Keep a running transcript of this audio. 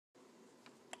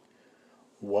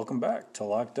Welcome back to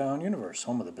Lockdown Universe,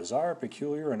 home of the bizarre,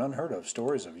 peculiar, and unheard of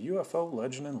stories of UFO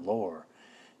legend and lore.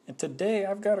 And today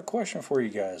I've got a question for you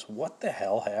guys. What the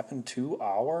hell happened to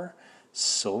our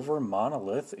silver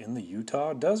monolith in the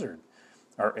Utah desert?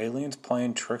 Are aliens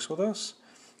playing tricks with us?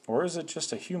 Or is it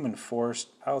just a human force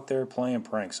out there playing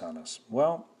pranks on us?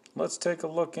 Well, let's take a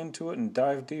look into it and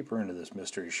dive deeper into this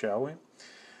mystery, shall we?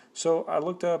 So I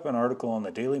looked up an article on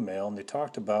the Daily Mail, and they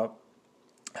talked about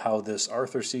how this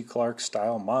Arthur C. Clarke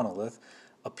style monolith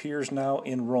appears now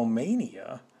in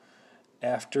Romania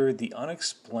after the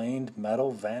unexplained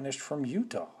metal vanished from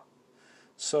Utah.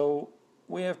 So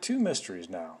we have two mysteries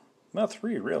now. Well,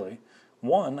 three really.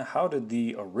 One, how did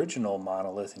the original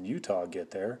monolith in Utah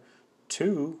get there?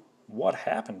 Two, what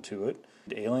happened to it?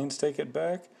 Did aliens take it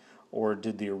back? Or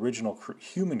did the original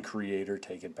human creator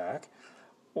take it back?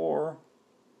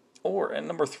 And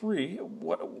number three,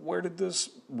 where did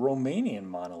this Romanian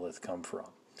monolith come from?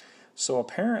 So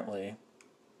apparently,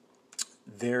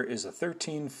 there is a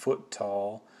 13-foot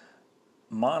tall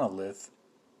monolith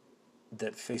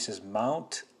that faces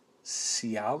Mount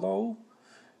Sialo,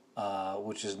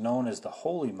 which is known as the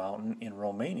Holy Mountain in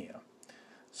Romania.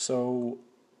 So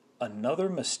another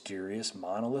mysterious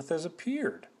monolith has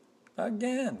appeared,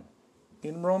 again,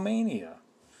 in Romania.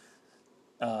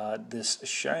 This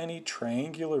shiny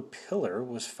triangular pillar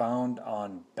was found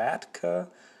on Batka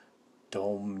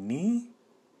Domni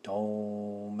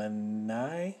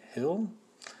Hill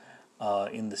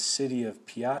in the city of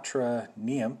Piatra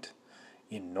Neamt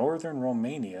in northern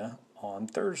Romania on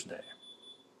Thursday.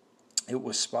 It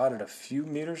was spotted a few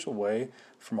meters away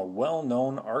from a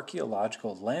well-known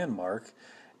archaeological landmark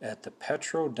at the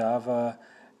Petrodava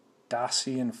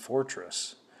Dacian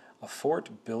fortress, a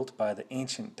fort built by the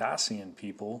ancient Dacian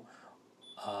people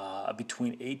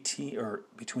between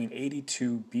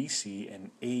 82 BC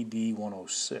and AD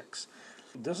 106.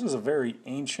 This is a very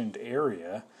ancient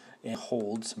area and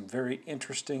holds some very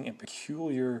interesting and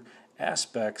peculiar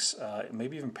aspects,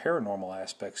 maybe even paranormal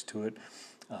aspects to it,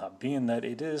 being that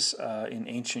it is in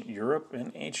ancient Europe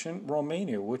and ancient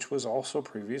Romania, which was also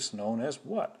previously known as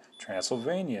what?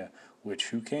 Transylvania, which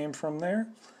who came from there?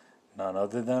 None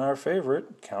other than our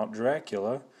favorite, Count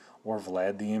Dracula, or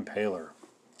Vlad the Impaler.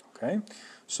 Okay,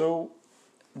 so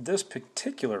this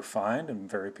particular find,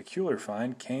 and very peculiar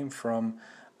find, came from,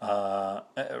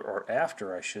 or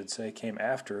after, I should say, came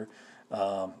after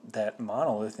that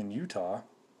monolith in Utah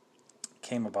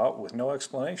came about with no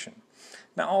explanation.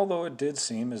 Now, although it did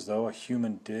seem as though a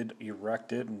human did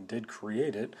erect it and did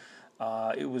create it,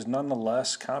 it was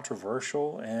nonetheless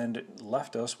controversial and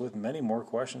left us with many more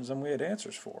questions than we had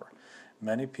answers for.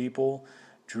 Many people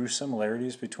drew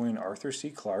similarities between Arthur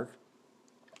C. Clarke,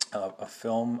 a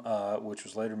film which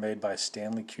was later made by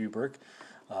Stanley Kubrick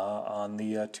on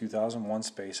the 2001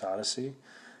 Space Odyssey.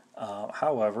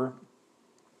 However,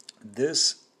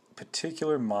 this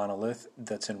particular monolith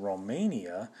that's in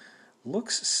Romania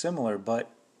looks similar,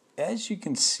 but as you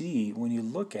can see when you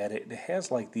look at it, it has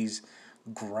like these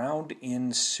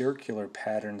ground-in circular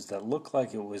patterns that look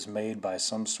like it was made by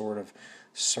some sort of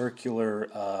circular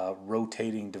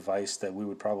rotating device that we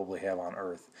would probably have on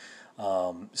Earth,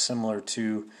 similar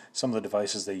to some of the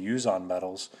devices they use on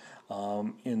metals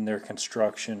in their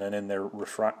construction and in their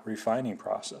refining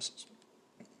processes.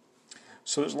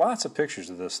 So there's lots of pictures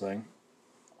of this thing,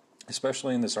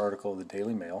 especially in this article of the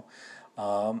Daily Mail,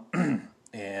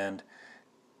 and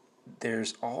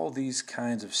there's all these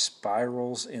kinds of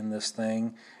spirals in this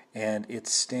thing, and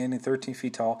it's standing 13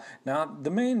 feet tall. Now, the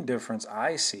main difference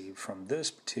I see from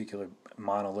this particular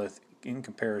monolith in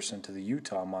comparison to the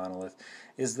Utah monolith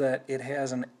is that it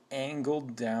has an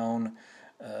angled down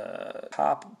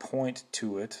top point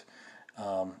to it.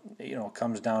 It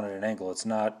comes down at an angle. It's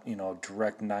not,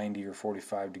 direct 90 or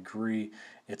 45 degree.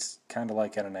 It's kind of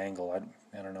like at an angle.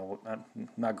 I don't know. I'm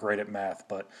not great at math,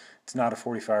 but it's not a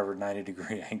 45 or 90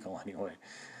 degree angle anyway.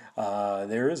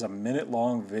 There is a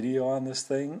minute-long video on this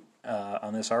thing,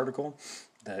 on this article,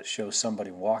 that shows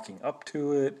somebody walking up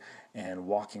to it and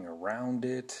walking around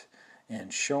it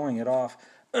and showing it off.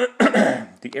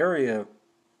 The area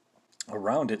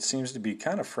around it seems to be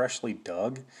kind of freshly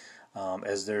dug,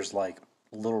 as there's like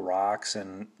little rocks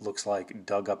and looks like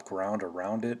dug up ground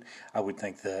around it. I would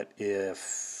think that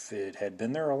if it had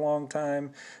been there a long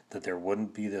time, that there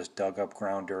wouldn't be this dug up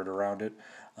ground dirt around it.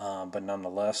 But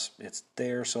nonetheless, it's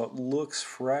there, so it looks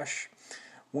fresh.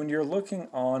 When you're looking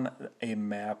on a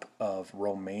map of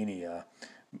Romania,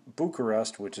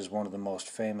 Bucharest, which is one of the most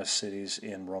famous cities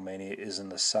in Romania, is in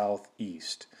the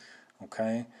southeast.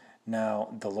 Okay?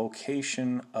 Now, the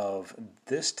location of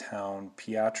this town,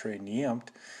 Piatra Neamt,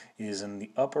 is in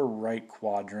the upper right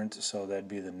quadrant, so that'd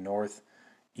be the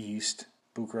northeast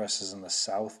Bucharest is in the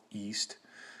southeast.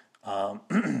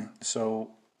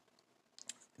 So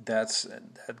that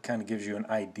kind of gives you an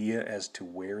idea as to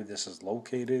where this is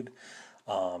located.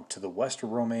 To the west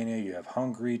of Romania, you have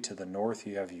Hungary. To the north,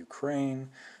 you have Ukraine.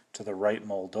 To the right,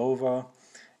 Moldova.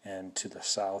 And to the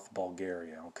south,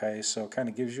 Bulgaria. Okay, so it kind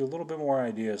of gives you a little bit more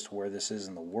idea as to where this is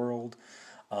in the world.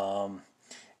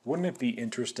 Wouldn't it be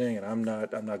interesting, and I'm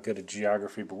not good at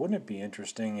geography, but wouldn't it be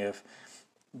interesting if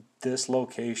this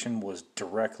location was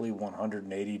directly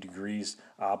 180 degrees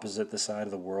opposite the side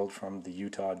of the world from the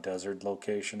Utah desert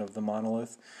location of the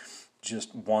monolith?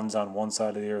 Just one's on one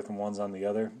side of the earth and one's on the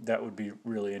other. That would be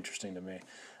really interesting to me.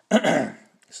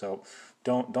 So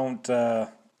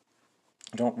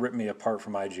don't rip me apart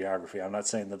for my geography. I'm not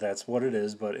saying that that's what it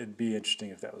is, but it'd be interesting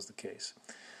if that was the case.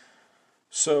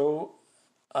 So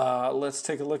let's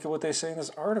take a look at what they say in this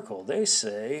article. They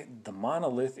say the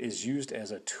monolith is used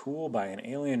as a tool by an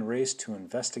alien race to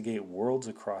investigate worlds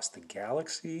across the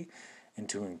galaxy and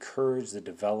to encourage the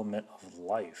development of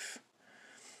life.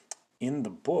 In the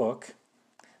book,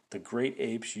 the great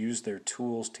apes use their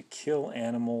tools to kill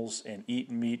animals and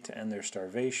eat meat to end their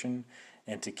starvation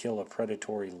and to kill a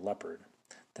predatory leopard.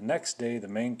 The next day, the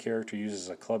main character uses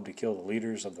a club to kill the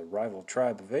leaders of the rival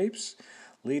tribe of apes,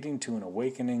 leading to an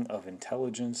awakening of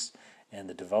intelligence and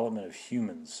the development of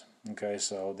humans. Okay,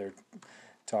 so they're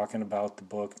talking about the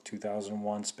book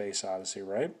 2001 Space Odyssey,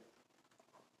 right?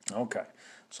 Okay,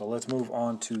 so let's move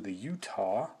on to the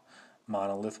Utah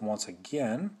monolith once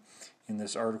again. In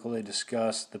this article, they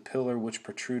discuss the pillar which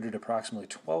protruded approximately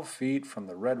 12 feet from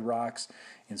the red rocks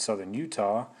in southern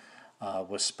Utah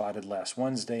was spotted last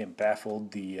Wednesday and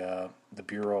baffled the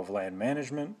Bureau of Land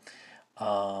Management.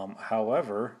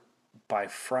 However, by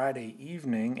Friday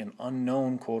evening, an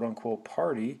unknown quote-unquote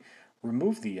party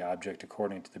removed the object,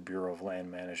 according to the Bureau of Land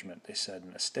Management. They said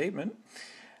in a statement,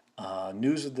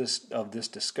 news of this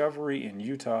discovery in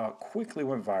Utah quickly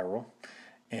went viral,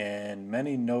 and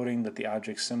many noting that the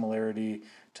object's similarity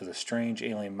to the strange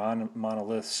alien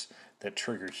monoliths that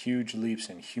triggered huge leaps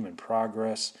in human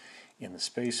progress in the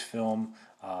space film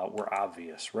were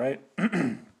obvious, right?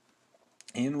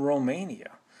 In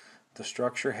Romania, the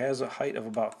structure has a height of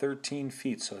about 13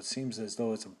 feet, so it seems as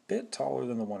though it's a bit taller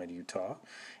than the one in Utah.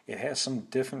 It has some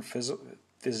different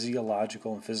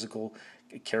physiological and physical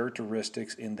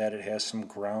characteristics in that it has some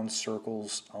ground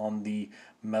circles on the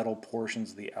metal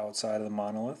portions of the outside of the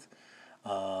monolith.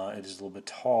 It is a little bit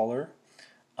taller.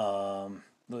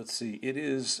 Let's see. It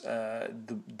is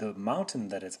the mountain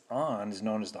that it's on is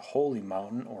known as the Holy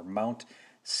Mountain, or Mount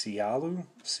Sialau,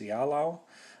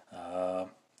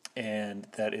 and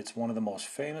that it's one of the most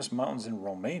famous mountains in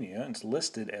Romania. It's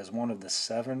listed as one of the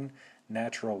 7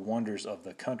 natural wonders of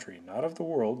the country, not of the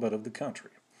world, but of the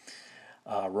country.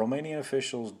 Romanian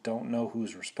officials don't know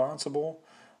who's responsible.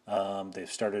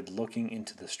 They've started looking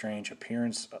into the strange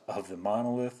appearance of the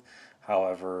monolith.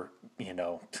 However,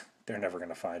 they're never going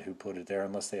to find who put it there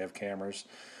unless they have cameras.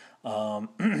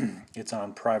 It's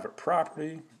on private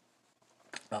property,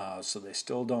 so they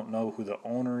still don't know who the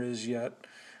owner is yet,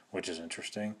 which is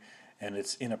interesting. And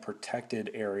it's in a protected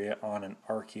area on an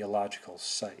archaeological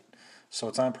site. So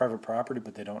it's on private property,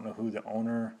 but they don't know who the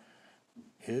owner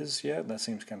is yet. That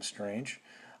seems kind of strange.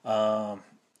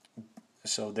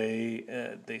 So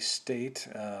they state,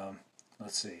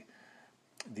 let's see,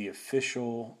 the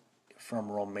official from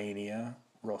Romania,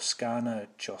 Roscana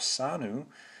Ciosanu,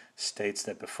 states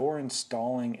that before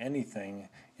installing anything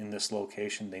in this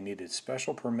location, they needed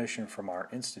special permission from our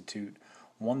institute,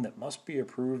 one that must be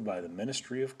approved by the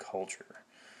Ministry of Culture.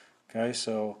 Okay,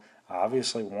 so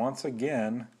obviously, once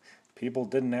again, people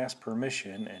didn't ask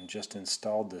permission and just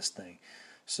installed this thing.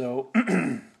 So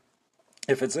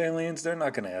if it's aliens, they're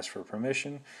not going to ask for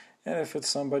permission. And if it's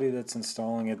somebody that's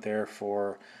installing it there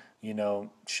for,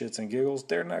 shits and giggles,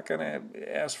 they're not going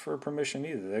to ask for permission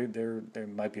either. They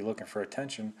might be looking for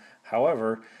attention.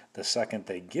 However, the second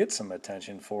they get some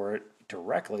attention for it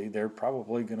directly, they're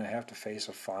probably going to have to face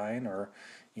a fine or,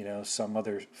 some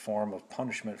other form of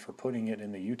punishment for putting it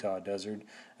in the Utah desert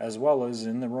as well as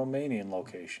in the Romanian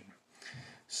location.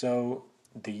 So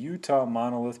the Utah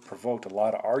monolith provoked a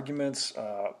lot of arguments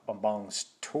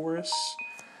amongst tourists,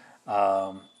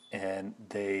 and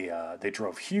they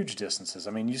drove huge distances.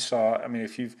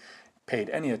 If you've paid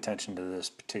any attention to this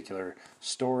particular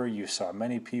story, you saw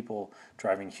many people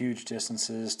driving huge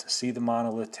distances to see the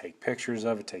monolith, take pictures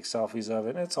of it, take selfies of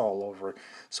it, and it's all over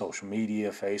social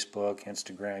media, Facebook,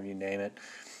 Instagram, you name it.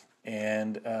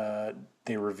 And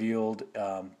they revealed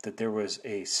that there was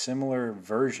a similar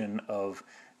version of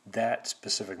that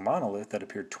specific monolith that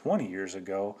appeared 20 years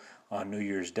ago on New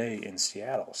Year's Day in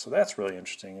Seattle. So that's really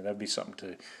interesting, and that'd be something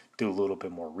to do a little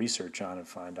bit more research on and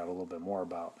find out a little bit more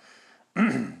about.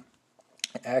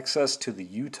 Access to the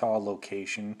Utah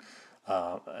location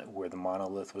where the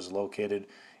monolith was located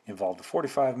involved a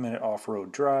 45-minute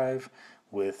off-road drive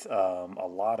with a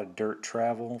lot of dirt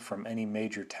travel from any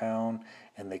major town,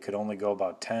 and they could only go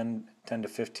about 10 to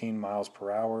 15 miles per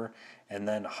hour, and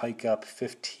then hike up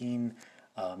 15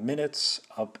 minutes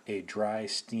up a dry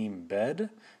steam bed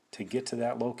to get to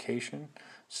that location.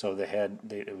 So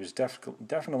it was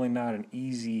definitely not an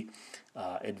easy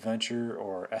adventure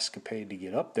or escapade to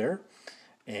get up there.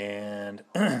 And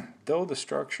though the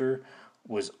structure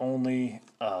was only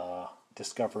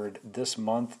discovered this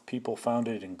month, people found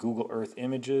it in Google Earth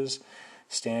images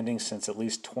standing since at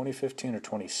least 2015 or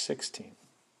 2016.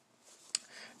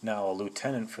 Now, a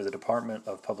lieutenant for the Department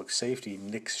of Public Safety,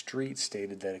 Nick Street,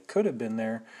 stated that it could have been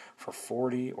there for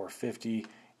 40 or 50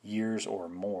 years or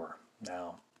more.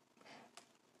 Now,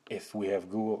 if we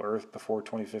have Google Earth before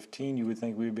 2015, you would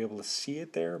think we would be able to see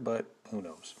it there, but who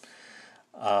knows?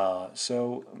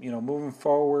 So, moving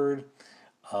forward,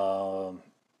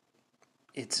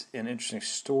 it's an interesting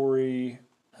story.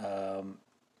 I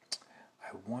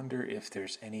wonder if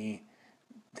there's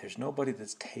nobody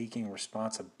that's taking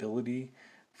responsibility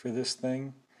for this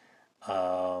thing.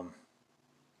 But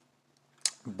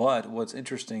what's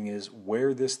interesting is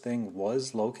where this thing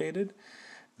was located,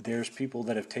 there's people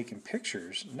that have taken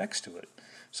pictures next to it.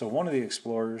 So one of the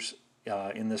explorers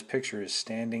in this picture is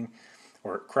standing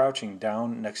or crouching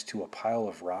down next to a pile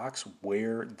of rocks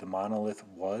where the monolith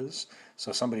was.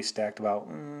 So somebody stacked about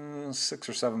 6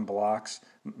 or 7 blocks,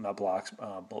 not blocks,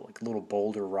 but like little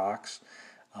boulder rocks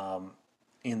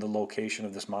in the location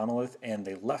of this monolith, and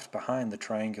they left behind the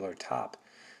triangular top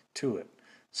to it.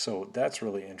 So that's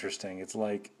really interesting. It's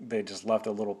like they just left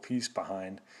a little piece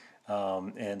behind.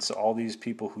 And so all these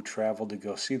people who traveled to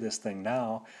go see this thing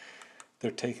now,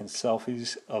 they're taking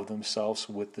selfies of themselves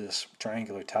with this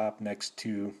triangular top next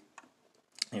to,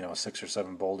 6 or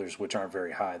 7 boulders, which aren't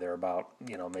very high. They're about,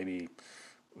 maybe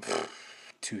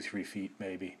 2-3 feet,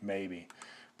 maybe.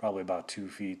 Probably about 2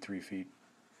 feet, 3 feet.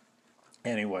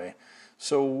 Anyway,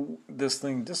 so this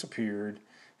thing disappeared,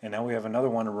 and now we have another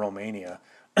one in Romania.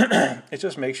 It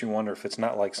just makes you wonder if it's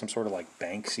not like some sort of like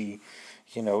Banksy,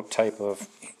 type of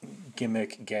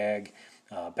gimmick gag.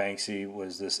 Banksy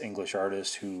was this English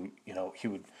artist who, he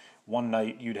would, one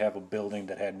night you'd have a building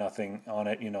that had nothing on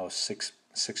it,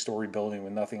 six-story building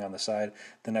with nothing on the side.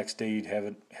 The next day you'd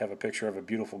have a picture of a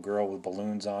beautiful girl with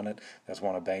balloons on it. That's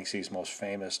one of Banksy's most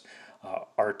famous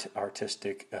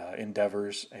artistic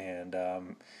endeavors, and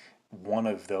one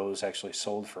of those actually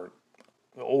sold for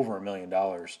over $1 million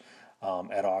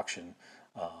at auction.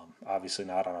 Obviously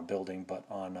not on a building, but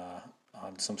on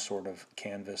some sort of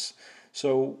canvas.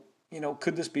 So,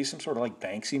 could this be some sort of like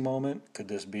Banksy moment? Could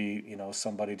this be,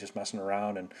 somebody just messing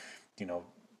around and,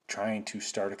 trying to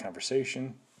start a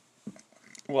conversation?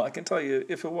 Well, I can tell you,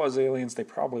 if it was aliens, they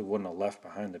probably wouldn't have left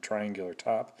behind the triangular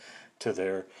top to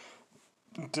their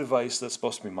device that's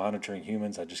supposed to be monitoring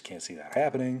humans. I just can't see that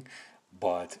happening.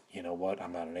 But you know what?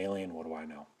 I'm not an alien. What do I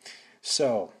know?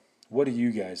 So, what do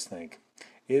you guys think?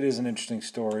 It is an interesting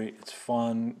story. It's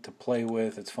fun to play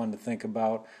with. It's fun to think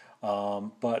about.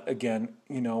 But again,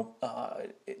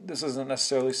 this isn't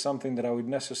necessarily something that I would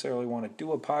necessarily want to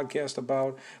do a podcast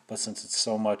about. But since it's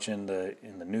so much in the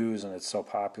news and it's so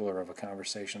popular of a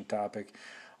conversation topic,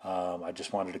 I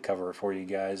just wanted to cover it for you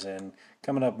guys. And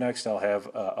coming up next, I'll have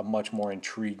a much more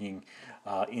intriguing,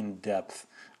 in-depth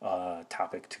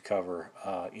topic to cover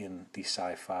in the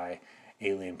sci-fi,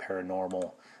 alien,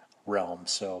 paranormal realm.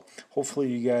 So hopefully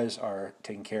you guys are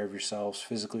taking care of yourselves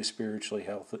physically, spiritually,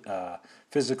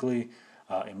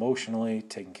 emotionally,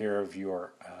 taking care of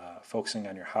your focusing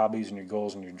on your hobbies and your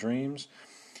goals and your dreams.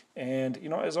 And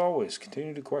as always,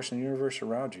 continue to question the universe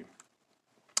around you.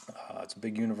 It's a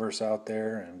big universe out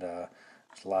there, and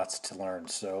there's lots to learn.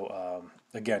 So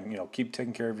again, keep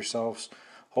taking care of yourselves.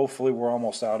 Hopefully we're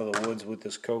almost out of the woods with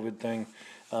this COVID thing,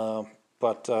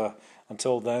 but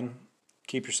until then,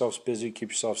 keep yourselves busy, keep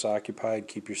yourselves occupied,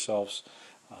 keep yourselves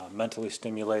mentally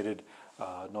stimulated.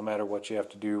 No matter what you have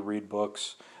to do, read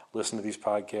books, listen to these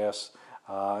podcasts,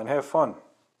 and have fun.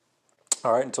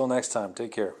 All right, until next time,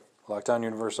 take care. Lockdown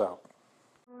Universe out.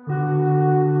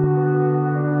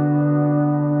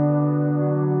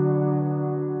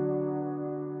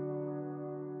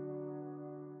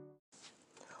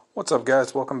 What's up,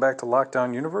 guys? Welcome back to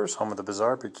Lockdown Universe, home of the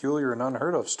bizarre, peculiar, and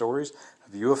unheard of stories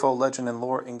of UFO legend and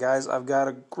lore. And guys, I've got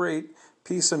a great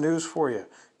piece of news for you.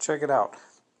 Check it out.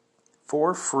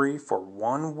 for free for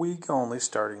 1 week only,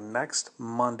 starting next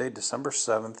Monday, December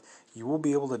 7th. You will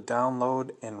be able to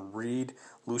download and read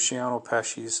Luciano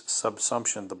Pesci's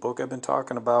Subsumption, the book I've been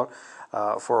talking about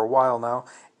for a while now.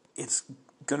 It's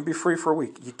going to be free for a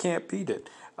week. You can't beat it.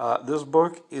 This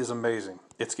book is amazing.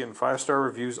 It's getting 5-star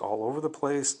reviews all over the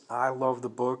place. I love the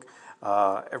book.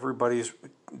 Everybody's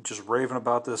just raving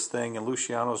about this thing, and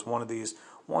Luciano is one of these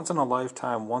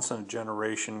once-in-a-lifetime,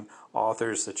 once-in-a-generation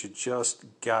authors that you just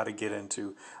got to get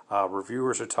into.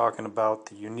 Reviewers are talking about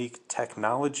the unique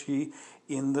technology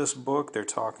in this book. They're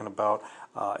talking about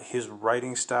his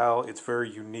writing style. It's very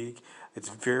unique. It's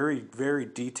very, very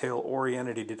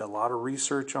detail-oriented. He did a lot of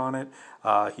research on it.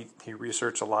 He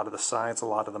researched a lot of the science, a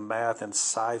lot of the math, and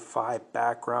sci-fi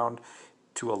background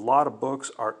to a lot of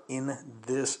books are in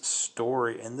this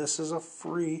story. And this is a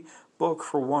free book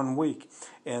for 1 week.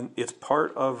 And it's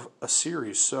part of a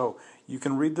series. So you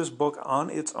can read this book on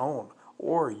its own,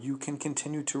 or you can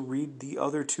continue to read the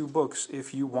other 2 books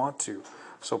if you want to.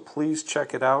 So please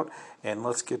check it out, and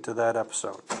let's get to that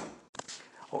episode.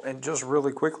 Oh, and just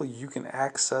really quickly, you can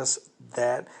access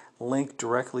that link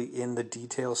directly in the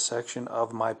details section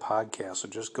of my podcast. So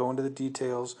just go into the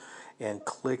details and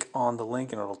click on the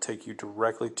link, and it'll take you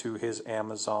directly to his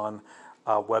Amazon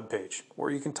webpage. Or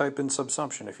you can type in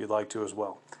Subsumption if you'd like to as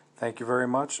well. Thank you very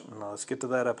much, and let's get to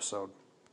that episode.